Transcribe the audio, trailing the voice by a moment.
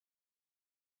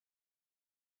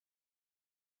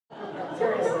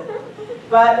seriously.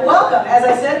 But welcome. As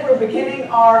I said, we're beginning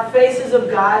our Faces of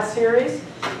God series.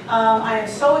 I am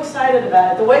so excited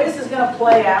about it. The way this is going to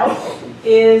play out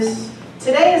is,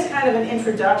 today is kind of an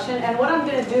introduction, and what I'm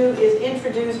going to do is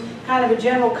introduce kind of a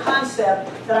general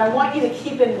concept that I want you to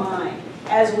keep in mind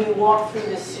as we walk through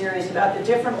this series about the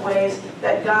different ways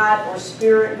that God or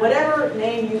Spirit, whatever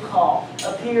name you call,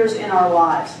 appears in our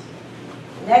lives.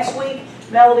 Next week,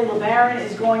 Melanie LeBaron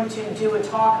is going to do a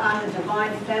talk on the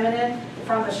divine feminine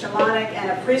from a shamanic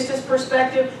and a priestess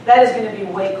perspective. That is going to be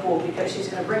way cool because she's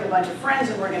going to bring a bunch of friends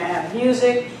and we're going to have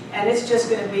music, and it's just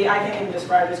going to be, I can't even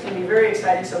describe it, it's going to be very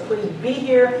exciting, so please be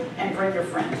here and bring your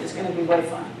friends. It's going to be way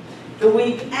fun. The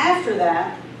week after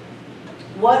that,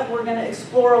 what we're going to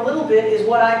explore a little bit is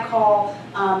what I call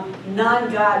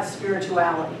non-God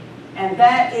spirituality. And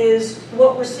that is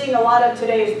what we're seeing a lot of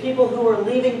today is people who are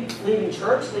leaving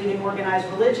church, leaving organized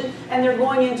religion, and they're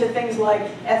going into things like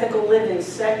ethical living,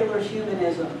 secular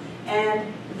humanism.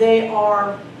 And they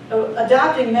are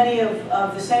adopting many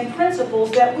of the same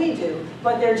principles that we do,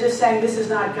 but they're just saying this is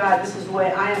not God, this is the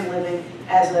way I am living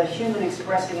as a human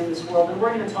expressing in this world. And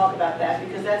we're going to talk about that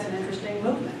because that's an interesting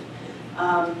movement.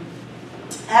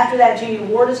 After that, Jeannie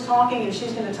Ward is talking, and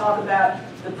she's going to talk about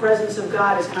the presence of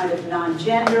God as kind of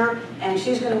non-gender, and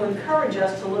she's going to encourage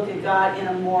us to look at God in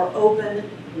a more open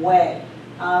way.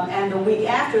 And the week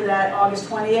after that, August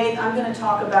 28th, I'm going to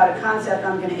talk about a concept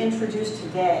I'm going to introduce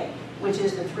today, which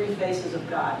is the three faces of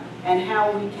God, and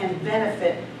how we can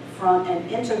benefit from an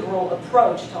integral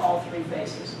approach to all three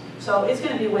faces. So it's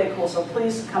going to be way cool, so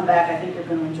please come back. I think you're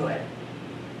going to enjoy it.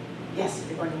 Yes,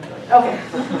 you're going to enjoy it. Okay,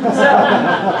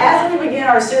 so as we begin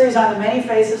our series on the many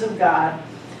faces of God,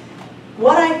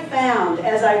 what I found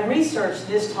as I researched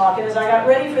this talk and as I got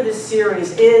ready for this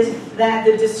series is that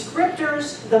the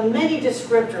descriptors, the many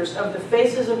descriptors of the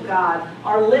faces of God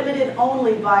are limited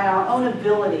only by our own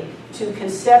ability to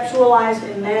conceptualize,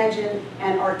 imagine,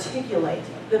 and articulate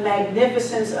the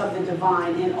magnificence of the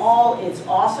divine in all its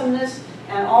awesomeness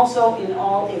and also in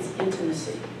all its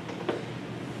intimacy.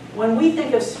 When we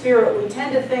think of spirit, we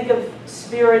tend to think of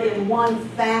spirit in one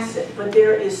facet, but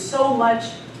there is so much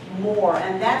more,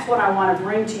 and that's what I want to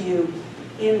bring to you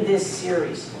in this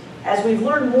series. As we've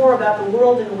learned more about the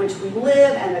world in which we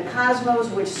live and the cosmos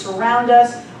which surround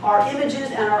us, our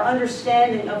images and our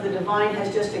understanding of the divine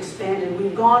has just expanded.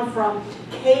 We've gone from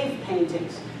cave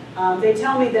paintings. They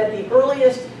tell me that the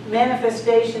earliest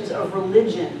manifestations of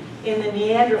religion in the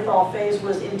Neanderthal phase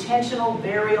was intentional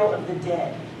burial of the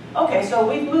dead. Okay, so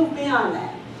we've moved beyond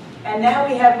that. And now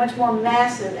we have much more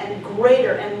massive and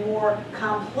greater and more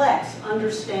complex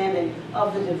understanding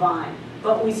of the divine.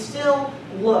 But we still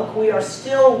look, we are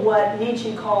still what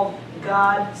Nietzsche called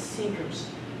God seekers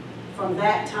from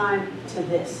that time to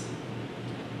this.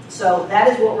 So that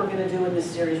is what we're going to do in this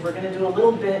series. We're going to do a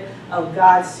little bit of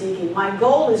God seeking. My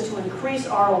goal is to increase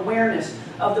our awareness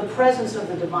of the presence of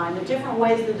the divine, the different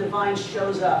ways the divine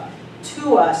shows up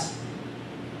to us,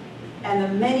 and the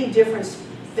many different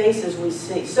faces we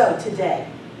see. So today,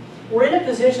 we're in a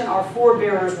position our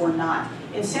forebearers were not.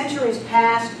 In centuries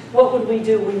past, what would we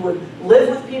do? We would live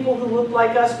with people who looked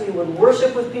like us. We would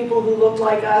worship with people who looked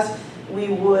like us. We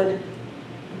would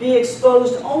be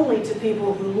exposed only to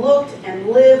people who looked and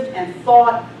lived and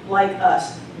thought like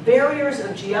us. Barriers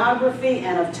of geography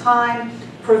and of time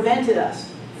prevented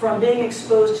us from being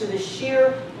exposed to the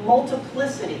sheer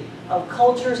multiplicity of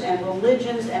cultures and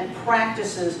religions and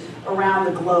practices around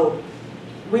the globe.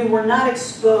 We were not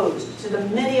exposed to the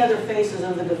many other faces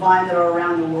of the divine that are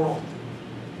around the world.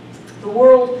 The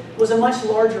world was a much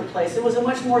larger place. It was a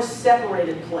much more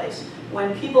separated place.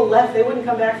 When people left, they wouldn't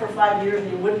come back for 5 years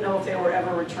and you wouldn't know if they were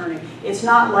ever returning. It's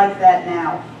not like that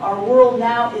now. Our world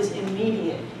now is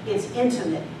immediate. It's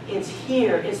intimate. It's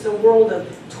here. It's the world of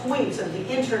tweets, of the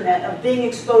internet, of being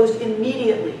exposed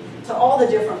immediately to all the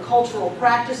different cultural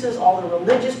practices, all the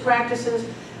religious practices,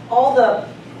 all the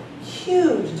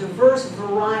huge, diverse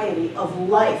variety of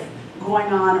life going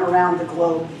on around the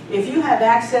globe. If you have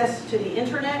access to the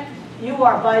internet, you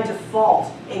are by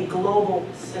default a global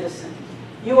citizen.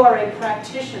 You are a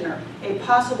practitioner, a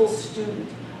possible student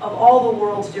of all the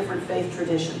world's different faith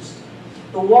traditions.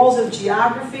 The walls of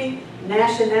geography,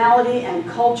 nationality, and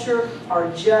culture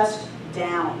are just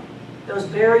down. Those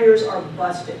barriers are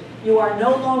busted. You are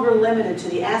no longer limited to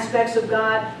the aspects of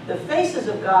God, the faces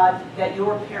of God that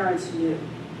your parents knew.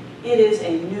 It is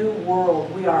a new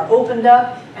world. We are opened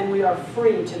up and we are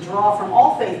free to draw from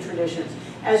all faith traditions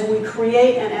as we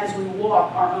create and as we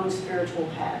walk our own spiritual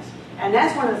paths. And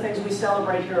that's one of the things we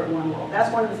celebrate here at One World.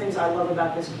 That's one of the things I love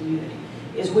about this community,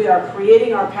 is we are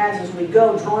creating our paths as we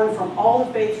go, drawing from all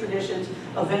the faith traditions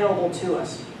available to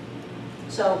us.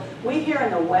 So we here in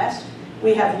the West,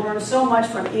 we have learned so much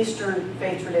from Eastern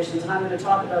faith traditions, and I'm going to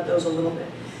talk about those a little bit.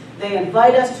 They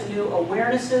invite us to new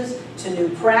awarenesses, to new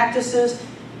practices,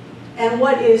 and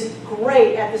what is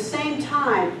great, at the same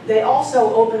time, they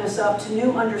also open us up to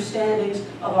new understandings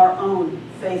of our own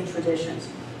faith traditions.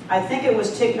 I think it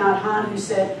was Thich Nhat Hanh who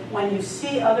said, when you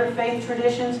see other faith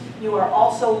traditions, you are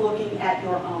also looking at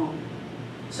your own.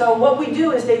 So what we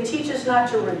do is they teach us not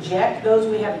to reject those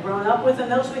we have grown up with and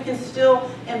those we can still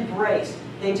embrace.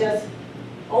 They just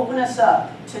open us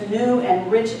up to new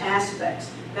and rich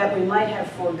aspects that we might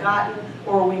have forgotten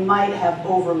or we might have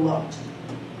overlooked.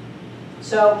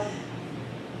 So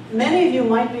many of you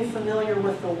might be familiar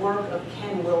with the work of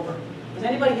Ken Wilber. Is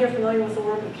anybody here familiar with the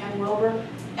work of Ken Wilber?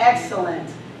 Excellent.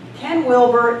 Ken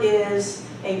Wilber is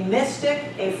a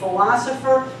mystic, a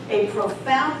philosopher, a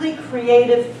profoundly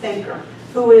creative thinker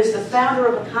who is the founder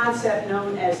of a concept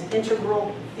known as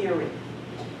integral theory.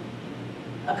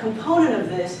 A component of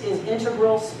this is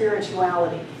integral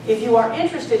spirituality. If you are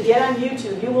interested, get on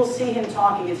YouTube. You will see him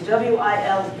talking. It's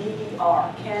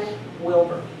W-I-L-B-E-R, Ken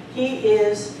Wilber. He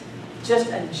is just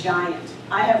a giant.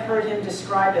 I have heard him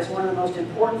described as one of the most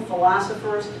important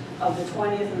philosophers of the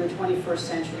 20th and the 21st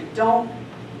century. Don't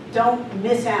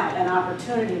miss out an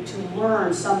opportunity to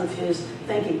learn some of his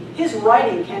thinking. His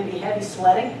writing can be heavy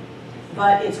sledding,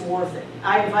 but it's worth it.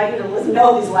 I invite you to listen.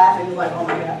 Nobody's laughing. He's like, oh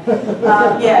my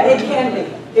God. Yeah, it can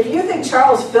be. If you think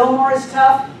Charles Fillmore is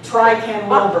tough, try Ken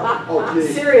Wilber. Oh,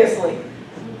 seriously.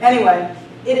 Anyway,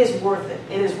 it is worth it.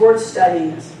 It is worth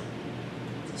studying this.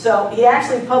 So he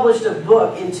actually published a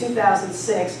book in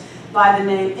 2006 by the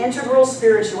name Integral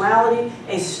Spirituality,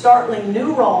 a Startling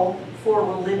New Role for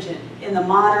Religion in the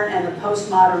Modern and the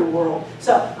Postmodern World.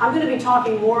 So I'm going to be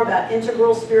talking more about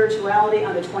integral spirituality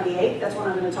on the 28th. That's when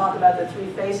I'm going to talk about the three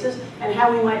faces and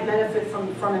how we might benefit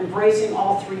from embracing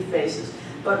all three faces.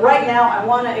 But right now I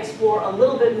want to explore a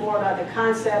little bit more about the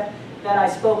concept that I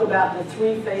spoke about, the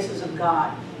three faces of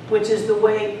God, which is the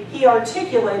way he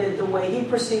articulated the way he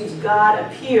perceives God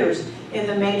appears in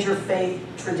the major faith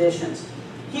traditions.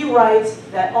 He writes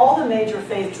that all the major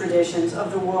faith traditions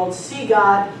of the world see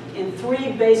God in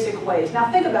three basic ways. Now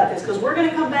think about this, because we're going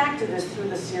to come back to this through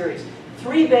the series.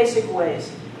 Three basic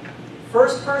ways.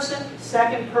 First person,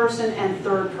 second person, and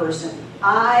third person.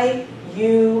 I,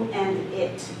 you, and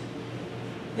it.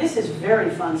 This is very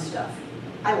fun stuff.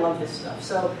 I love this stuff.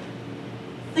 So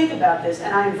think about this,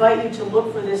 and I invite you to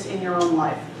look for this in your own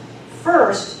life.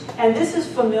 First, and this is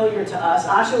familiar to us,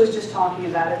 Asha was just talking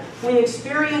about it, we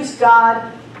experience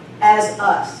God as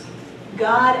us.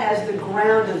 God as the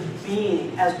ground of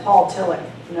being, as Paul Tillich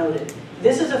noted.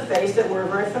 This is a face that we're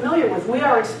very familiar with. We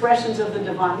are expressions of the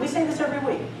divine. We say this every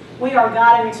week. We are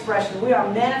God in expression. We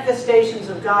are manifestations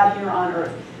of God here on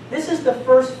earth. This is the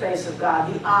first face of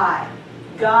God, the I.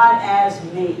 God as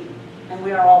me. And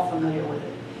we are all familiar with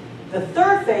it. The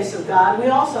third face of God, we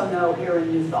also know here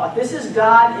in New Thought. This is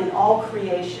God in all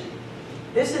creation.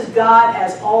 This is God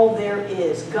as all there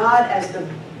is. God as the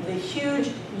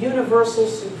huge, universal,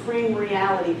 supreme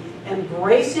reality,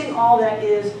 embracing all that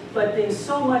is, but being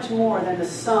so much more than the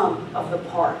sum of the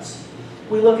parts.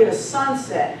 We look at a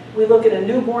sunset. We look at a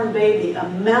newborn baby, a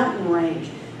mountain range.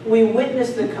 We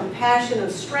witness the compassion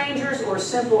of strangers or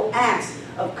simple acts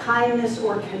of kindness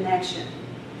or connection.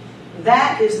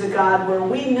 That is the God where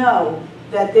we know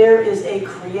that there is a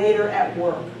creator at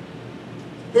work.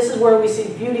 This is where we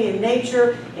see beauty in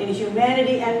nature, in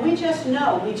humanity, and we just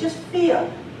know, we just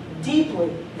feel deeply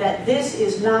that this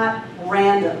is not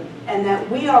random and that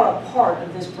we are a part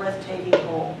of this breathtaking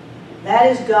whole. That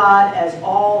is God as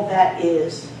all that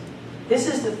is. This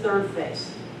is the third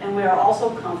face, and we are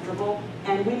also comfortable,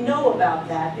 and we know about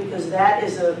that because that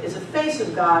is a face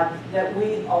of God that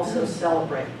we also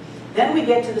celebrate. Then we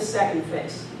get to the second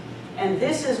face, and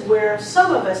this is where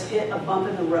some of us hit a bump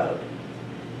in the road.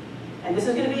 And this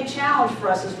is going to be a challenge for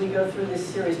us as we go through this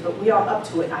series, but we are up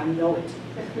to it. I know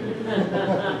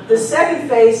it. The second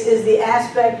face is the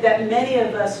aspect that many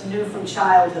of us knew from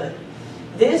childhood.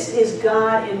 This is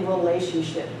God in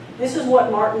relationship. This is what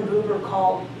Martin Buber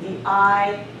called the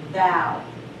I-thou,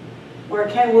 where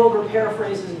Ken Wilber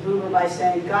paraphrases Buber by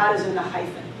saying God is in the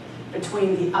hyphen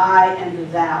between the I and the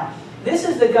thou. This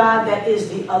is the God that is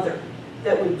the other,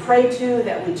 that we pray to,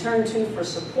 that we turn to for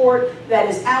support, that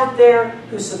is out there,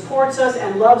 who supports us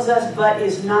and loves us, but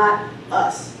is not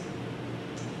us.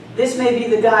 This may be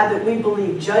the God that we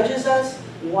believe judges us,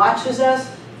 watches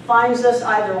us, finds us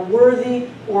either worthy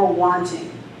or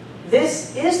wanting.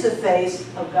 This is the face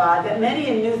of God that many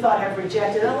in New Thought have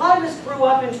rejected. And a lot of us grew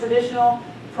up in traditional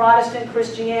Protestant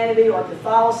Christianity or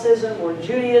Catholicism or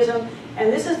Judaism,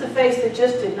 and this is the face that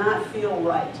just did not feel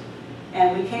right.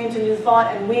 And we came to New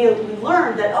Thought, and we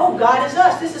learned that, oh, God is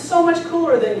us. This is so much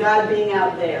cooler than God being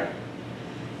out there.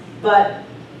 But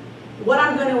what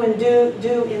I'm going to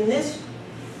do in this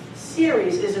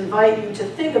series is invite you to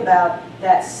think about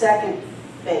that second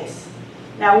face.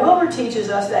 Now, Wilber teaches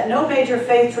us that no major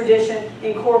faith tradition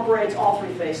incorporates all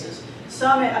three faces.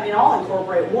 All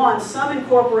incorporate one, some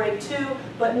incorporate two,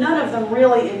 but none of them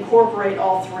really incorporate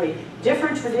all three.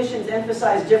 Different traditions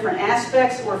emphasize different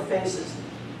aspects or faces.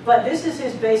 But this is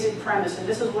his basic premise, and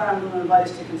this is what I'm going to invite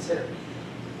us to consider.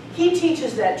 He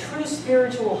teaches that true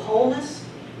spiritual wholeness,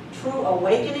 true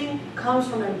awakening, comes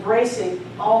from embracing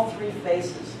all three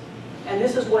faces. And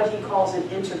this is what he calls an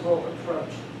integral approach.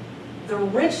 The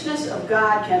richness of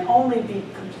God can only be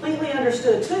completely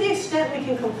understood, to the extent we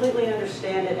can completely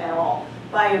understand it at all,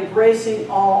 by embracing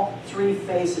all three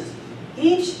faces.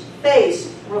 Each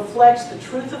face reflects the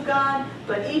truth of God,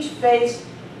 but each face,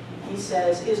 he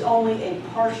says, is only a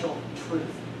partial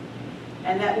truth.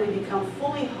 And that we become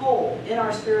fully whole in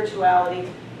our spirituality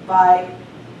by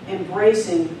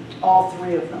embracing all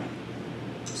three of them.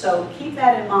 So keep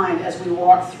that in mind as we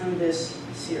walk through this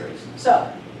series.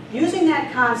 So, using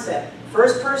that concept,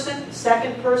 first person,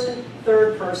 second person,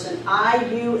 third person, I,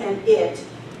 you, and it,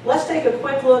 let's take a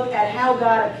quick look at how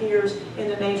God appears in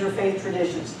the major faith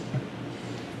traditions.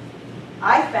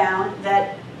 I found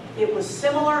that it was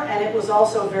similar and it was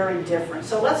also very different.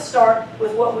 So let's start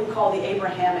with what we call the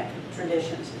Abrahamic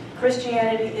traditions: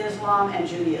 Christianity, Islam, and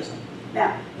Judaism.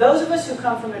 Now, those of us who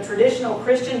come from a traditional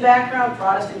Christian background,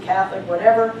 Protestant, Catholic,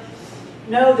 whatever,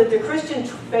 know that the Christian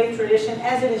faith tradition,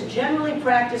 as it is generally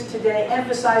practiced today,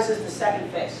 emphasizes the second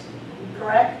face.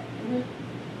 Correct?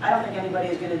 I don't think anybody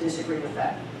is going to disagree with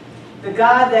that. The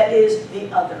God that is the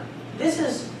other. This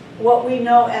is what we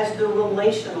know as the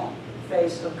relational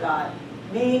face of God.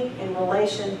 Me in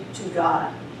relation to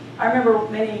God. I remember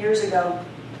many years ago,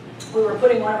 we were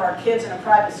putting one of our kids in a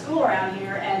private school around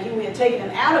here, and we had taken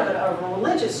him out of a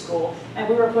religious school, and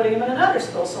we were putting him in another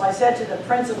school. So I said to the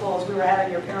principal, as we were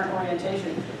having your parent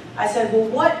orientation, I said, well,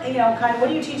 what do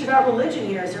you teach about religion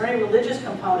here? Is there any religious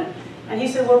component? And he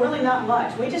said, well, really not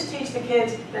much. We just teach the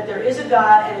kids that there is a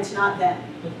God and it's not them.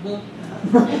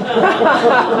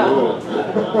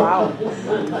 Wow.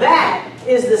 That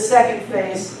is the second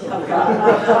face of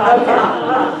God.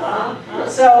 Okay.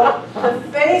 So the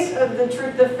face of the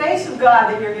truth, the face of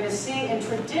God that you're going to see in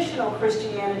traditional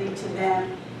Christianity to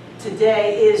them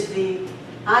today is the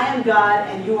I am God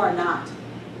and you are not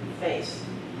face.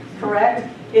 Correct?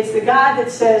 It's the God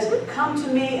that says, come to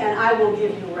me and I will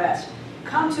give you rest.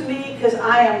 Come to me because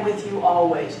I am with you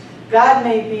always. God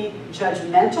may be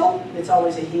judgmental, it's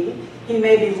always a he. He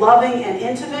may be loving and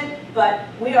intimate, but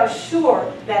we are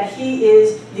sure that he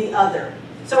is the other.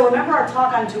 So remember our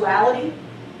talk on duality?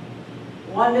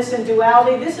 Oneness and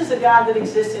duality. This is a God that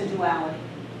exists in duality.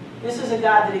 This is a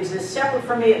God that exists separate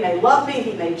from me. It may love me,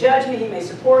 he may judge me, he may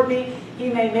support me, he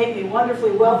may make me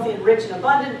wonderfully wealthy and rich and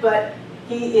abundant, but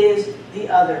he is the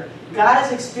other. God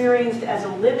is experienced as a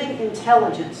living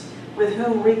intelligence with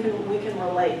whom we can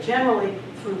relate, generally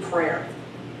through prayer.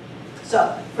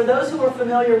 So, for those who are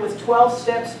familiar with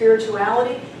 12-step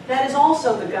spirituality, that is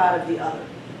also the God of the other.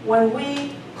 When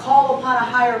we call upon a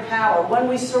higher power, when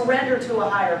we surrender to a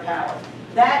higher power,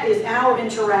 that is our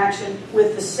interaction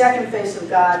with the second face of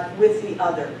God, with the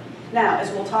other. Now, as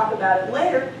we'll talk about it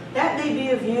later, that may be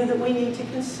a view that we need to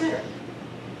consider.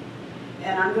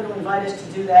 And I'm going to invite us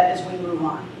to do that as we move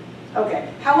on.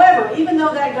 Okay. However, even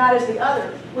though that God is the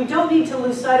other, we don't need to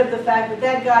lose sight of the fact that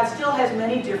that God still has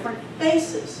many different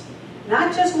faces.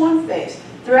 Not just one face.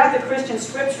 Throughout the Christian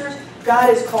scriptures, God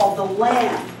is called the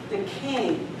Lamb, the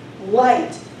King,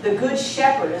 Light, the Good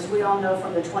Shepherd, as we all know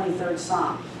from the 23rd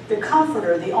Psalm, the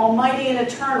Comforter, the Almighty and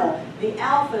Eternal, the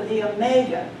Alpha, the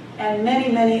Omega, and many,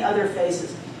 many other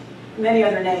faces, many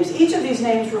other names. Each of these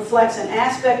names reflects an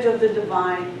aspect of the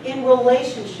divine in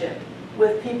relationship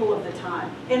with people of the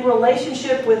time, in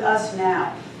relationship with us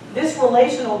now. This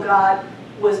relational God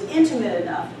was intimate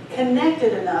enough,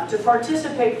 connected enough to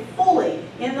participate fully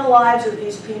in the lives of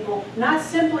these people, not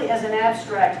simply as an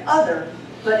abstract other,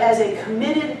 but as a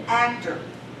committed actor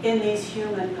in these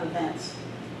human events.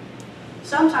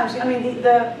 Sometimes,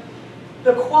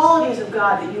 the qualities of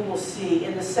God that you will see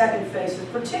in the second face,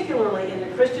 particularly in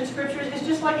the Christian scriptures, is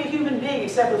just like a human being,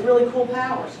 except with really cool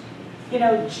powers. You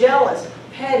know, jealous,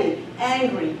 petty,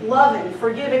 angry, loving,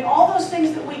 forgiving, all those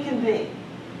things that we can be,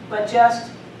 but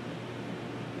just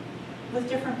with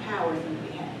different powers than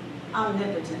we have.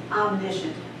 Omnipotent,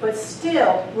 omniscient, but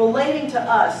still relating to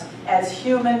us as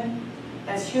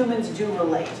humans do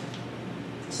relate.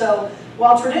 So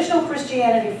While traditional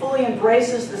Christianity fully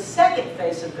embraces the second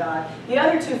face of God, the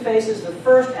other two faces, the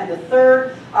first and the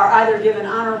third, are either given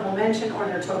honorable mention or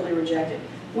they're totally rejected.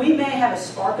 We may have a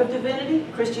spark of divinity.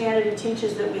 Christianity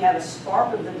teaches that we have a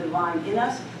spark of the divine in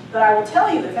us. But I will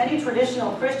tell you, if any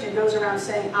traditional Christian goes around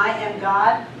saying, I am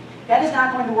God, that is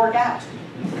not going to work out.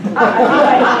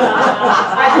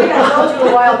 I think I told you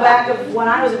a while back of when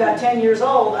I was about 10 years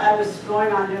old, I was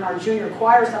going on in our junior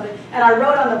choir or something, and I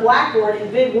wrote on the blackboard in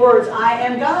big words, I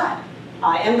am God.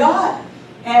 I am God.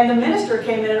 And the minister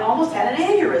came in and almost had an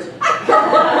aneurysm.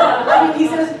 I mean, he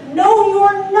says, no,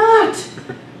 you're not.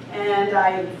 And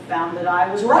I found that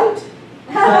I was right.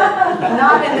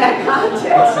 Not in that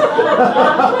context.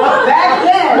 Back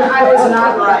then, I was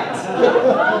not right.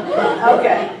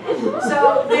 Okay.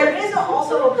 So there is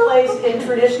also a place in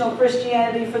traditional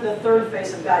Christianity for the third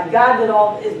face of God. God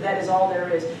that is all there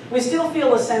is. We still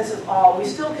feel a sense of awe. We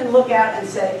still can look out and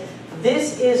say,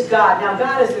 this is God. Now,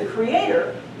 God is the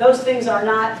creator. Those things are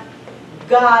not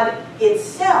God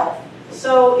itself.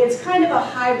 So it's kind of a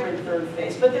hybrid third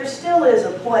face. But there still is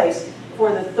a place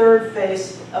for the third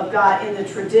face of God in the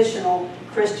traditional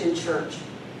Christian church.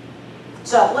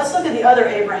 So let's look at the other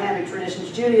Abrahamic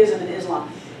traditions, Judaism and Islam.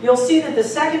 You'll see that the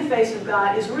second face of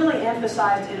God is really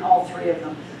emphasized in all three of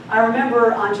them. I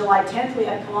remember on July 10th we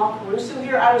had Kamal Caruso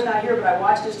here. I was not here, but I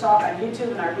watched his talk on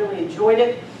YouTube and I really enjoyed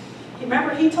it.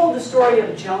 Remember, he told the story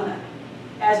of Jonah.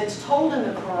 As it's told in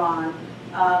the Quran,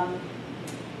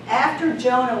 after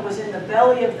Jonah was in the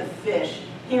belly of the fish,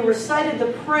 he recited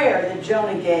the prayer that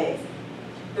Jonah gave.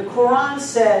 The Quran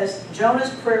says Jonah's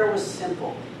prayer was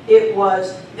simple. It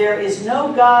was, there is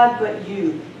no God but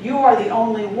you. You are the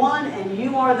only one and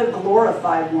you are the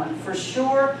glorified one. For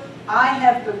sure, I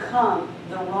have become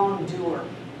the wrongdoer.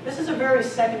 This is a very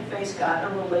second-face God, a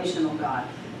relational God.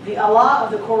 The Allah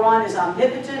of the Quran is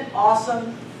omnipotent,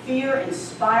 awesome,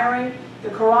 fear-inspiring. The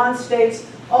Quran states,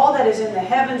 all that is in the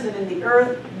heavens and in the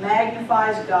earth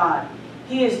magnifies God.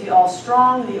 He is the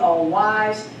all-strong, the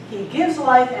all-wise. He gives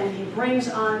life and he brings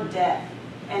on death.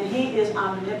 And he is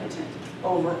omnipotent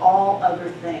over all other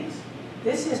things.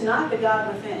 This is not the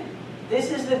God within.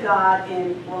 This is the God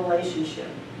in relationship.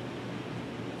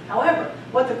 However,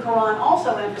 what the Quran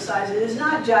also emphasizes is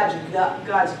not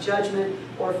God's judgment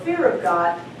or fear of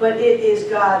God, but it is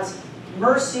God's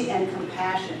mercy and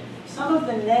compassion. Some of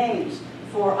the names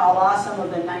for Allah, some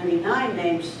of the 99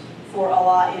 names for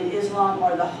Allah in Islam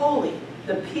are the holy,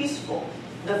 the peaceful,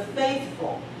 the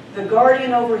faithful, the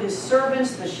guardian over his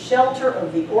servants, the shelter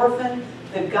of the orphan,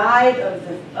 the guide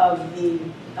of the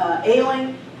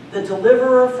ailing, the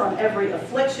deliverer from every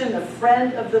affliction, the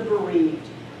friend of the bereaved,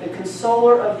 the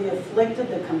consoler of the afflicted,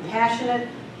 the compassionate,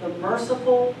 the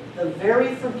merciful, the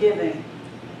very forgiving,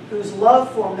 whose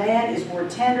love for man is more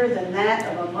tender than that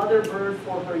of a mother bird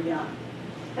for her young.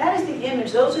 That is the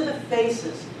image. Those are the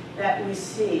faces that we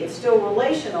see. It's still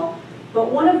relational,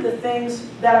 but one of the things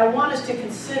that I want us to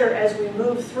consider as we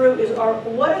move through is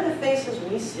what are the faces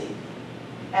we see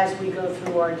as we go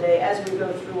through our day, as we go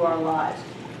through our lives.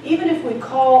 Even if we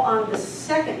call on the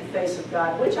second face of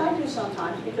God, which I do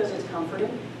sometimes because it's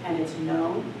comforting and it's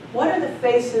known, what are the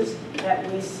faces that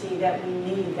we see, that we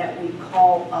need, that we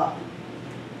call up?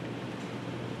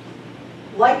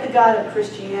 Like the God of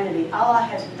Christianity, Allah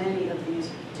has many of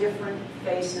these different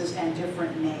faces and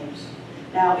different names.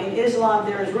 Now, in Islam,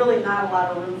 there is really not a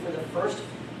lot of room for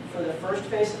the first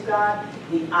face of God,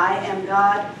 the I am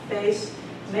God face.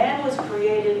 Man was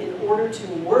created in order to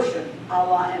worship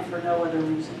Allah and for no other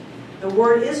reason. The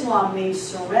word Islam means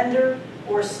surrender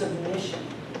or submission.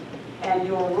 And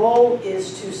your role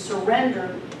is to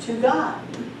surrender to God.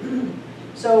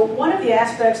 So one of the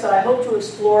aspects that I hope to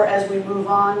explore as we move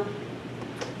on,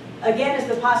 again, is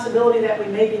the possibility that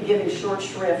we may be giving short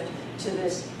shrift to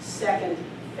this second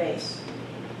face.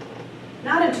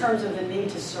 Not in terms of the need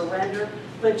to surrender,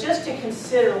 but just to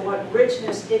consider what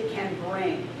richness it can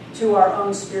bring to our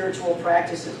own spiritual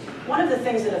practices. One of the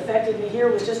things that affected me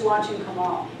here was just watching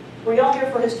Kamal. Were y'all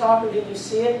here for his talk, or did you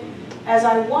see it? As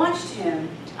I watched him,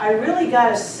 I really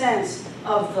got a sense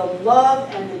of the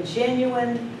love and the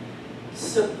genuine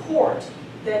support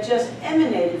that just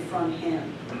emanated from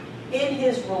him in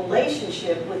his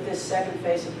relationship with this second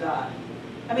face of God.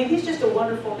 I mean, he's just a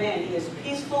wonderful man. He is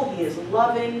peaceful, he is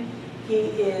loving, he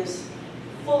is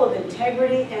full of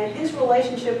integrity, and his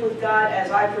relationship with God, as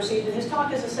I perceived in his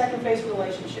talk, is a second face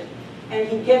relationship. And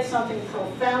he gets something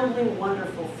profoundly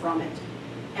wonderful from it.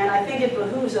 And I think it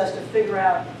behooves us to figure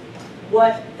out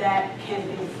what that can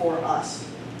be for us.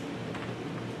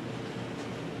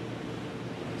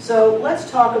 So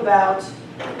let's talk about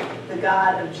the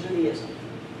God of Judaism,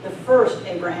 the first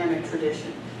Abrahamic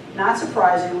tradition. not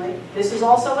surprisingly, this is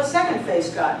also a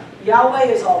second-faced God. Yahweh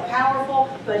is all-powerful,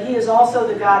 but he is also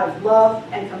the God of love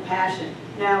and compassion.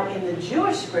 Now, in the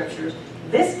Jewish scriptures,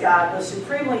 this God was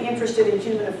supremely interested in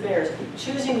human affairs,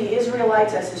 choosing the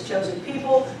Israelites as his chosen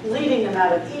people, leading them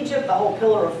out of Egypt, the whole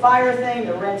pillar of fire thing,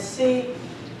 the Red Sea,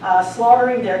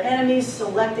 slaughtering their enemies,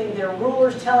 selecting their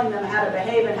rulers, telling them how to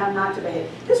behave and how not to behave.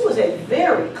 This was a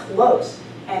very close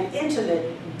and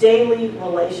intimate daily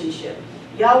relationship.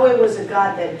 Yahweh was a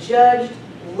God that judged,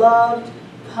 loved,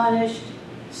 punished,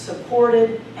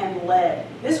 supported, and led.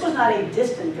 This was not a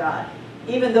distant God.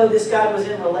 Even though this God was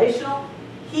in relational,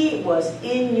 he was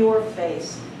in your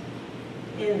face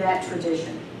in that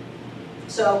tradition.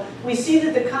 So we see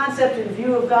that the concept and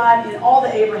view of God in all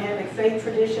the Abrahamic faith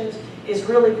traditions is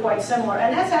really quite similar.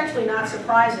 And that's actually not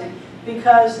surprising,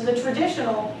 because the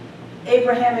traditional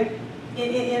Abrahamic,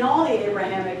 in all the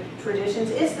Abrahamic traditions,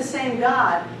 it's the same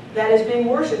God that is being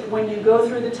worshipped when you go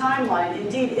through the timeline.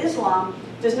 Indeed, Islam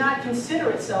does not consider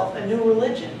itself a new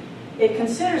religion. It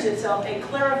considers itself a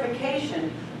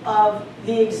clarification of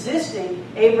the existing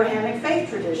Abrahamic faith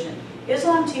tradition.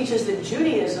 Islam teaches that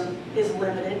Judaism is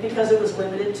limited because it was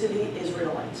limited to the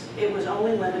Israelites. It was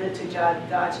only limited to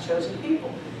God's chosen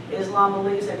people. Islam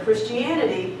believes that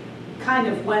Christianity kind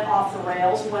of went off the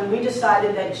rails when we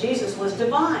decided that Jesus was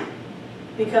divine.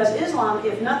 Because Islam,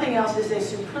 if nothing else, is a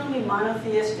supremely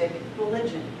monotheistic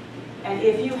religion. And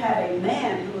if you have a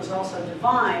man who is also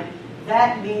divine,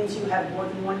 that means you have more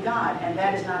than one God, and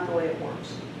that is not the way it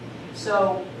works.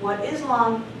 So what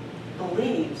Islam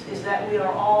believes is that we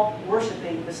are all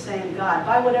worshiping the same God,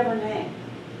 by whatever name.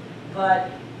 But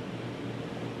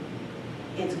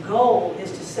its goal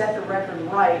is to set the record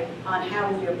right on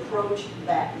how we approach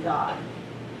that God.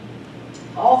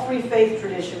 All three faith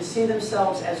traditions see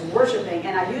themselves as worshiping,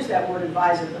 and I use that word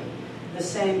advisedly, the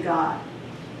same God.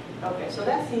 Okay, so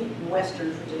that's the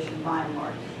Western tradition by and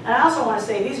large. And I also want to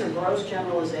say these are gross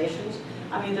generalizations.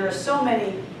 I mean, there are so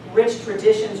many rich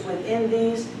traditions within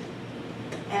these,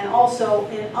 and also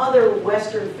in other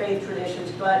Western faith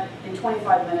traditions, but in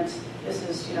 25 minutes, this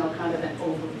is, kind of an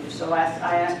overview. So I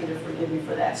ask you to forgive me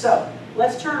for that. So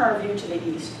let's turn our view to the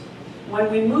east. When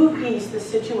we move east, the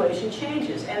situation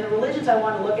changes. And the religions I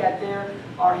want to look at there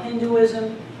are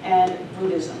Hinduism and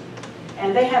Buddhism.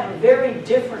 And they have a very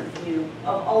different view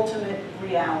of ultimate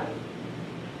reality.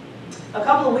 A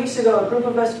couple of weeks ago, a group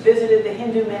of us visited the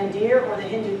Hindu Mandir, or the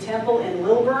Hindu temple in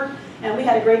Lilburn, and we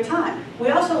had a great time. We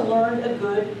also learned a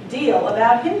good deal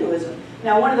about Hinduism.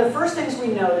 Now, one of the first things we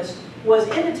noticed was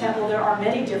in the temple there are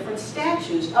many different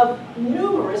statues of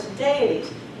numerous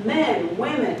deities. Men,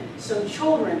 women, some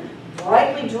children,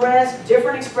 brightly dressed,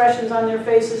 different expressions on their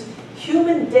faces,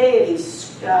 human deities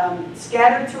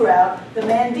scattered throughout the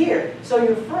Mandir. So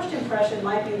your first impression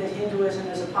might be that Hinduism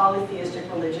is a polytheistic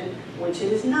religion, which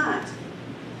it is not.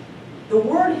 The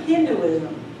word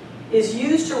Hinduism is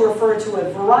used to refer to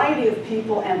a variety of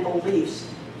people and beliefs.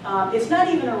 It's not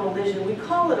even a religion. We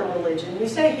call it a religion. We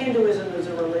say Hinduism is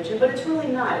a religion, but it's really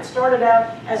not. It started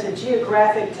out as a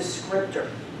geographic descriptor.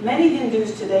 Many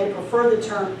Hindus today prefer the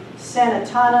term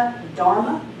Sanatana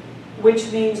Dharma,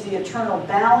 which means the eternal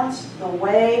balance, the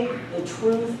way, the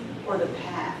truth, or the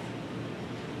path.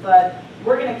 But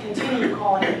we're going to continue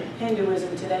calling it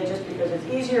Hinduism today just because it's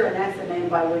easier, and that's the name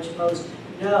by which most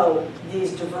know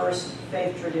these diverse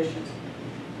faith traditions.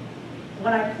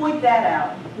 When I point that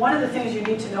out, one of the things you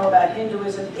need to know about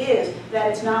Hinduism is that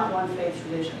it's not one faith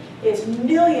tradition. It's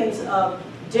millions of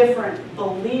different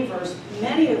believers,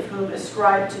 many of whom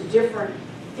ascribe to different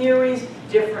theories,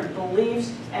 different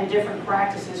beliefs, and different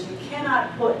practices. You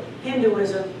cannot put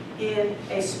Hinduism in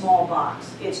a small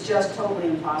box. It's just totally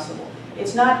impossible.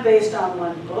 It's not based on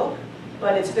one book,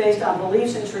 but it's based on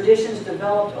beliefs and traditions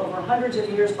developed over hundreds of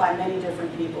years by many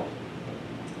different people.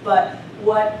 But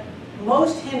what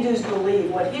most Hindus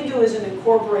believe, what Hinduism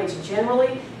incorporates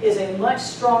generally, is a much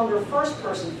stronger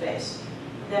first-person face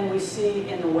than we see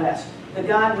in the West. The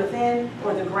God within,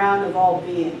 or the ground of all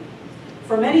being.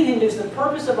 For many Hindus, the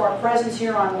purpose of our presence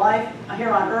here on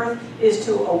earth, is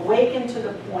to awaken to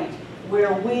the point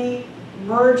where we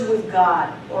merge with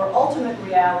God, or ultimate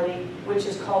reality, which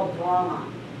is called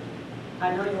Brahman.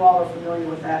 I know you all are familiar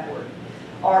with that word.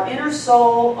 Our inner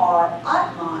soul, our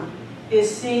Atman, is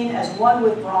seen as one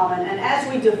with Brahman, and as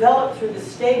we develop through the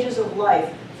stages of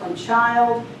life, from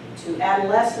child to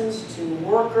adolescence to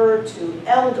worker to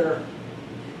elder,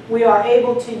 we are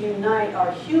able to unite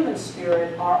our human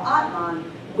spirit, our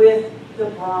Atman, with the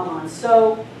Brahman.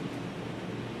 So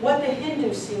what the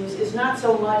Hindu sees is not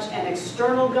so much an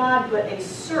external God, but a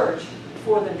search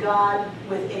for the God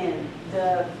within,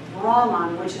 the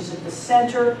Brahman, which is at the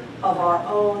center of our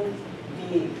own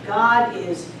being. God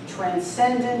is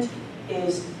transcendent,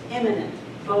 is immanent,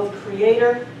 both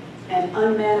creator and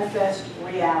unmanifest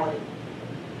reality.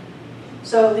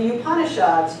 So the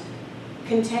Upanishads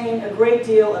contain a great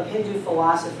deal of Hindu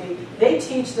philosophy. They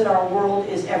teach that our world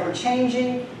is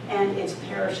ever-changing and it's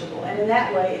perishable. And in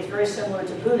that way, it's very similar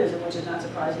to Buddhism, which is not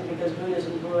surprising because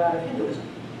Buddhism grew out of Hinduism.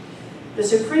 The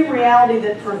supreme reality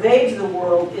that pervades the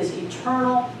world is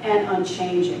eternal and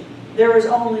unchanging. There is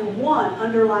only one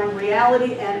underlying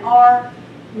reality, and our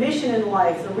mission in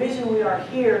life, the reason we are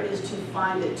here, is to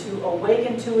find it, to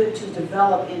awaken to it, to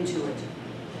develop into it.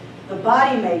 The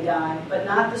body may die, but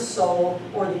not the soul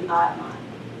or the Atman.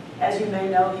 As you may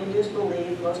know,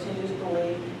 most Hindus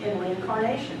believe in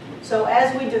reincarnation. So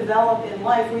as we develop in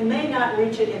life, we may not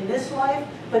reach it in this life,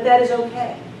 but that is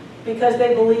okay, because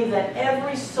they believe that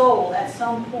every soul at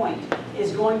some point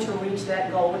is going to reach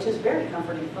that goal, which is a very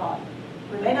comforting thought.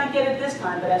 We may not get it this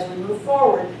time, but as we move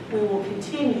forward, we will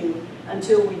continue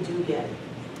until we do get it.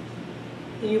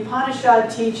 The Upanishad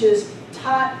teaches,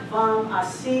 Tat Vam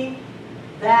Asi,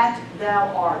 that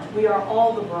thou art. We are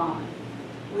all the Brahman.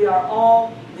 We are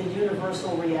all the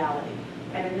universal reality.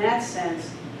 And in that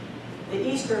sense, the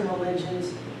Eastern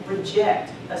religions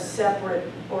reject a separate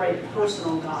or a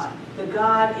personal God. The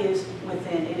God is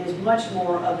within. It is much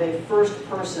more of a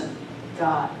first-person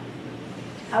God.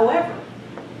 However,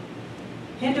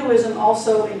 Hinduism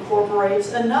also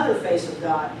incorporates another face of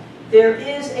God. There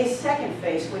is a second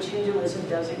face which Hinduism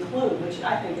does include, which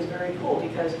I think is very cool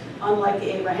because unlike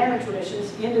the Abrahamic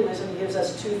traditions, Hinduism gives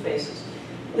us two faces.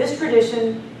 This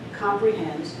tradition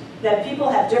comprehends that people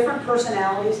have different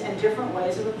personalities and different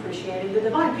ways of appreciating the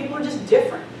divine. People are just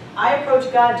different. I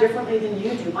approach God differently than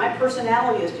you do. My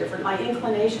personality is different. My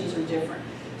inclinations are different.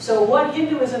 So what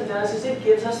Hinduism does is it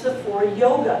gives us the 4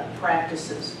 yoga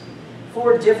practices,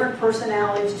 4 different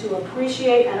personalities to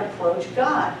appreciate and approach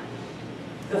God.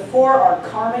 The 4 are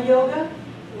karma yoga,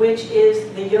 which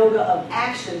is the yoga of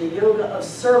action, the yoga of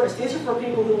service. These are for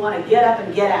people who want to get up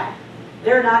and get out.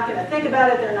 They're not going to think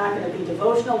about it. They're not going to be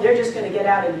devotional. They're just going to get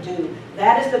out and do.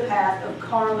 That is the path of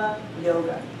karma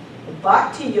yoga.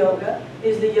 Bhakti yoga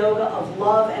is the yoga of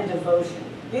love and devotion.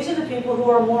 These are the people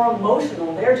who are more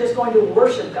emotional. They're just going to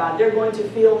worship God. They're going to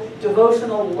feel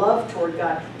devotional love toward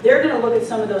God. They're going to look at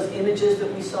some of those images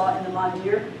that we saw in the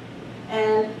mandir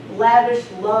and lavish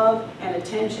love and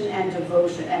attention and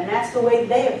devotion. And that's the way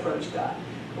they approach God.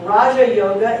 Raja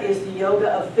Yoga is the yoga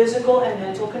of physical and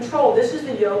mental control. This is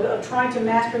the yoga of trying to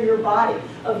master your body,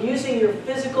 of using your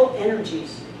physical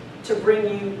energies to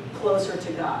bring you closer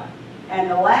to God. And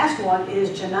the last one is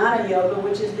Jnana Yoga,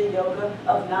 which is the yoga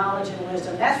of knowledge and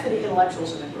wisdom. That's for the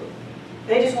intellectuals in the group.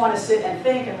 They just want to sit and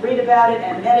think and read about it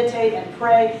and meditate and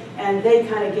pray, and they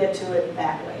kind of get to it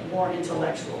that way, more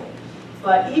intellectually.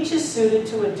 But each is suited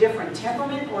to a different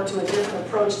temperament or to a different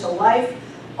approach to life.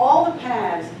 All the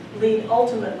paths lead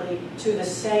ultimately to the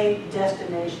same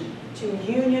destination, to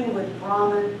union with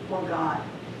Brahman or God.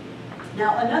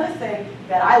 Now, another thing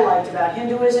that I liked about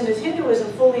Hinduism is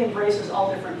Hinduism fully embraces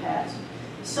all different paths.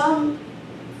 Some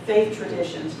faith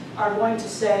traditions are going to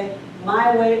say,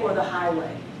 my way or the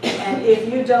highway. And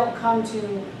if you don't come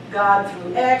to God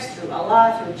through X, through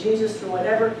Allah, through Jesus, through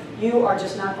whatever, you are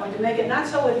just not going to make it. Not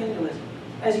so with Hinduism.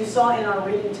 As you saw in our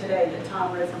reading today that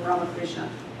Tom read from Ramakrishna,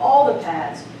 all the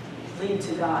paths lead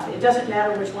to God. It doesn't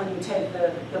matter which one you take.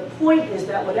 The point is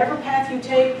that whatever path you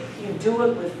take, you do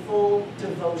it with full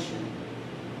devotion,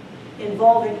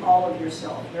 involving all of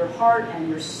yourself, your heart and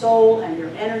your soul and your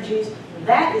energies.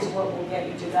 That is what will get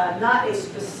you to God, not a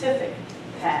specific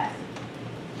path.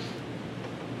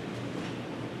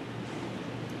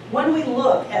 When we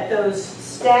look at those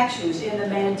statues in the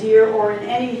mandir or in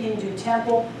any Hindu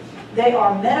temple, they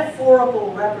are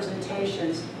metaphorical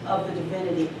representations of the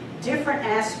divinity. Different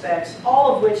aspects,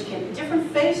 all of which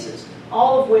different faces,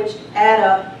 all of which add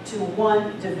up to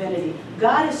one divinity.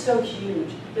 God is so huge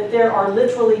that there are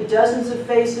literally dozens of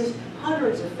faces,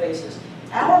 hundreds of faces.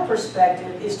 Our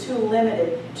perspective is too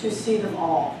limited to see them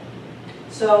all.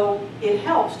 So it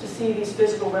helps to see these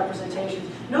physical representations.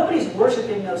 Nobody's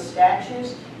worshiping those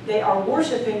statues. They are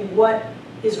worshiping what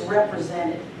is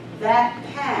represented. That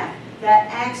path,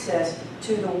 that access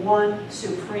to the one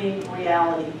supreme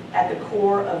reality at the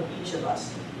core of each of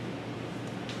us.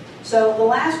 So the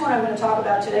last one I'm going to talk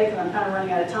about today, because I'm kind of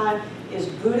running out of time, is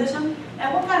Buddhism.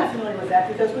 And we're kind of familiar with that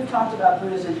because we've talked about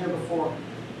Buddhism here before.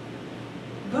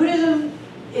 Buddhism,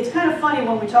 it's kind of funny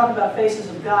when we talk about faces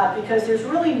of God because there's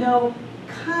really no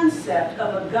concept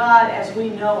of a God as we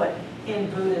know it in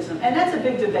Buddhism. And that's a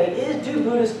big debate. Do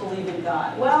Buddhists believe in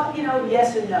God? Well,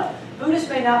 yes and no. Buddhists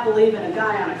may not believe in a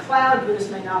guy on a cloud.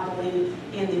 Buddhists may not believe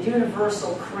in the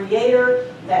universal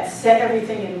creator that set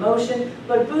everything in motion.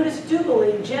 But Buddhists do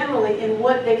believe generally in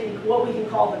what we can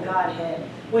call the Godhead,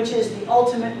 which is the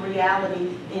ultimate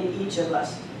reality in each of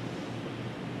us.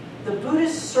 The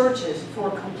Buddhist searches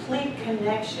for complete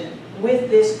connection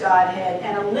with this Godhead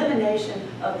and elimination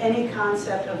of any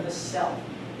concept of the self.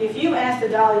 If you ask the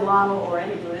Dalai Lama or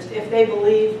any Buddhist if they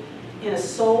believe in a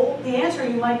soul, the answer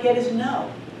you might get is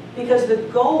no. Because the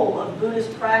goal of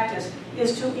Buddhist practice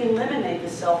is to eliminate the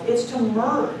self. It's to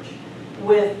merge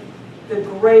with the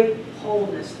great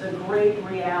wholeness, the great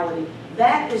reality.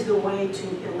 That is the way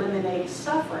to eliminate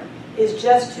suffering, is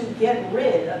just to get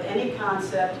rid of any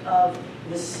concept of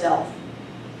the self.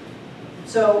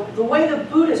 So the way the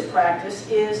Buddhists practice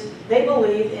is they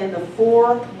believe in the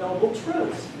Four Noble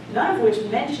Truths, none of which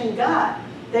mention God.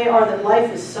 They are that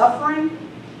life is suffering,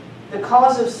 the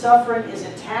cause of suffering is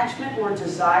attachment or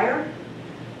desire.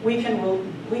 We can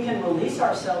release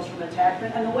ourselves from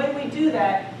attachment, and the way we do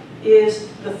that is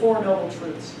the Four Noble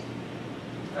Truths,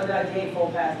 or the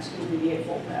Eightfold Path, the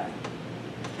Eightfold Path.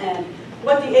 And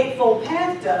what the Eightfold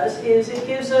Path does is it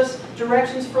gives us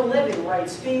directions for living, right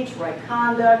speech, right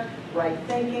conduct, right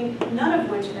thinking, none of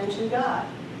which mention God.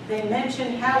 They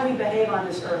mention how we behave on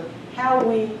this earth, how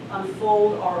we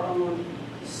unfold our own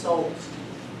souls.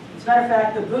 As a matter of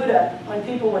fact, the Buddha, when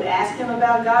people would ask him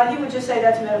about God, he would just say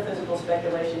that's metaphysical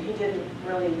speculation. He didn't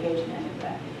really engage in any of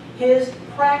that. His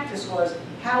practice was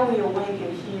how we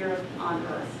awaken here on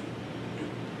earth.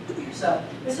 So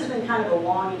this has been kind of a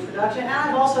long introduction, and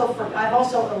I've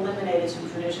also eliminated some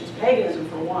traditions, paganism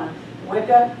for one,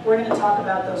 Wicca. We're going to talk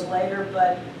about those later,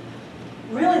 but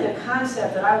really the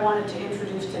concept that I wanted to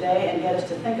introduce today and get us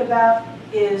to think about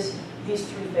is these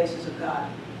three faces of God,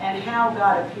 and how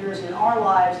God appears in our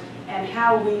lives, and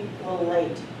how we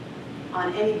relate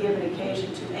on any given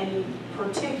occasion to in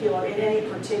any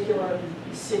particular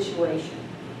situation.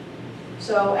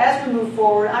 So as we move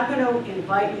forward, I'm going to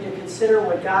invite you to consider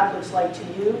what God looks like to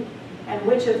you and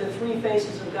which of the three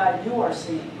faces of God you are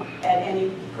seeing at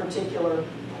any particular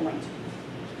point.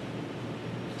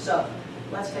 So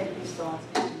let's take these thoughts.